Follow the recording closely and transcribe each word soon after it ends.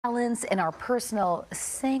balance in our personal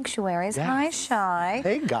sanctuaries. Yes. Hi, Shai.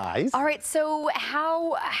 Hey, guys. All right, so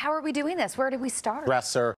how are we doing this? Where did we start?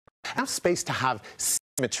 Dresser, enough space to have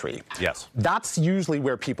symmetry. Yes. That's usually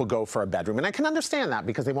where people go for a bedroom, and I can understand that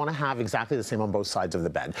because they want to have exactly the same on both sides of the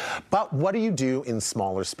bed. But what do you do in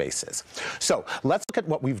smaller spaces? So let's look at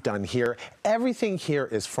what we've done here. Everything here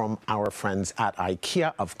is from our friends at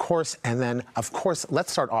IKEA, of course, and then, of course,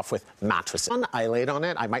 let's start off with mattresses. I laid on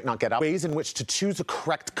it. I might not get up. Ways in which to choose the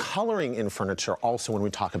correct coloring in furniture also when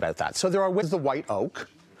we talk about that. So there are with the white oak.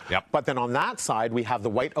 Yep. But then on that side, we have the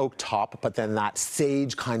white oak top, but then that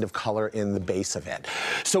sage kind of color in the base of it.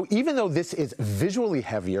 So even though this is visually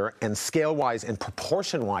heavier and scale-wise and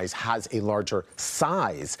proportion-wise has a larger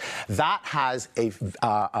size, that has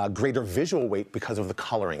a greater visual weight because of the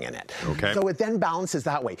coloring in it. Okay. So it then balances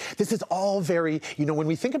that way. This is all very, you know, when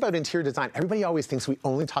we think about interior design, everybody always thinks we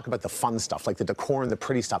only talk about the fun stuff, like the decor and the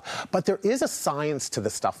pretty stuff. But there is a science to the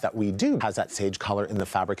stuff that we do. It has that sage color in the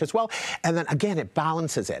fabric as well. And then again, it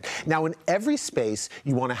balances it. Now, in every space,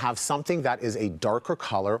 you want to have something that is a darker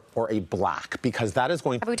color or a black, because that is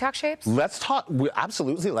going to... Have we talked shapes? Let's talk,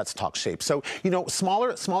 absolutely, let's talk shapes. So, you know,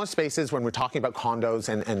 smaller spaces, when we're talking about condos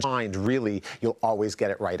and find, really, you'll always get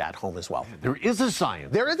it right at home as well. There is a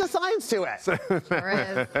science. There is a science to it.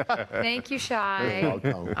 There is. Thank you, Shai. You're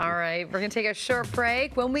welcome. All right, we're going to take a short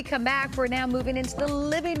break. When we come back, we're now moving into the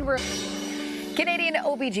living room. Canadian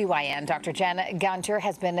OBGYN Dr. Jen Gunter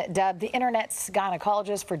has been dubbed the internet's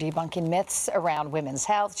gynecologist for debunking myths around women's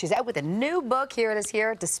health. She's out with a new book, here it is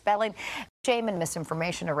here, dispelling shame and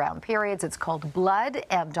misinformation around periods. It's called Blood,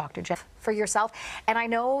 and Dr. Jen, for yourself. And I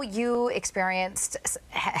know you experienced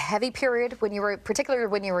a heavy period when you were, particularly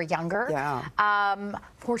when you were younger. Yeah.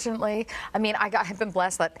 Fortunately, I mean, I've been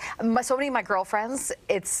blessed that so many of my girlfriends,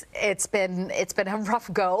 it's been a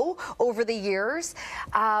rough go over the years.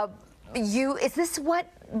 Is this what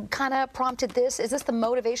kind of prompted this? Is this the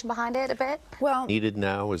motivation behind it a bit? Well, Needed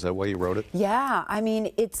now? Is that why you wrote it? yeah. I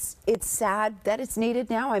mean, it's sad that it's needed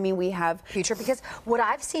now. I mean, we have Future, because what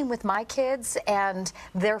I've seen with my kids and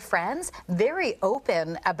their friends, very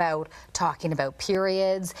open about talking about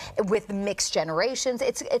periods with mixed generations.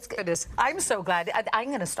 It's goodness. I'm so glad. I'm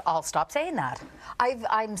going to all stop saying that.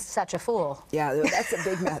 I'm such a fool. Yeah, that's a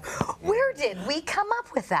big myth. Where did we come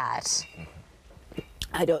up with that?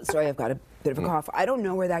 Sorry, I've got a bit of a cough. I don't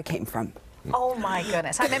know where that came from. Oh my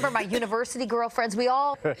goodness. I remember my university girlfriends, we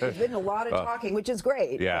all... There's been a lot of talking, which is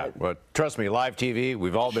great. Yeah, well, trust me, live TV,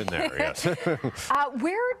 we've all been there, yes.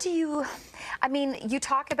 Where do you... I mean, you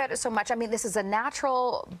talk about it so much. I mean, this is a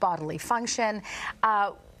natural bodily function.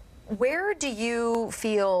 Where do you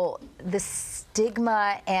feel the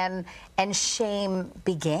stigma and shame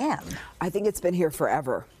began? I think it's been here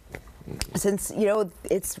forever. Since, you know,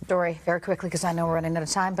 it's... Story very quickly, because I know we're running out of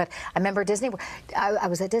time, but I remember Disney. I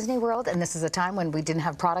was at Disney World, and this is a time when we didn't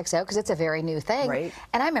have products out because it's a very new thing. Right.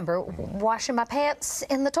 And I remember washing my pants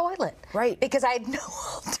in the toilet. Right. Because I had no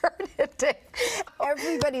alternative.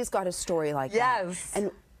 Everybody's got a story like that. Yes. And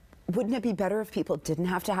wouldn't it be better if people didn't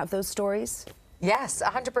have to have those stories? Yes,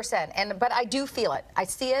 100%. But I do feel it. I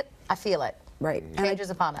see it. I feel it. Right.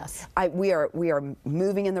 Changes upon us. We are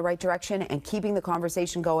moving in the right direction, and keeping the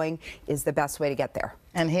conversation going is the best way to get there.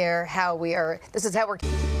 And here, this is how we're...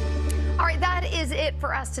 All right, that is it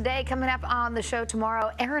for us today. Coming up on the show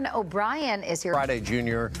tomorrow, Aaron O'Brien is here. Friday,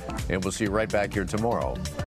 Junior, and we'll see you right back here tomorrow.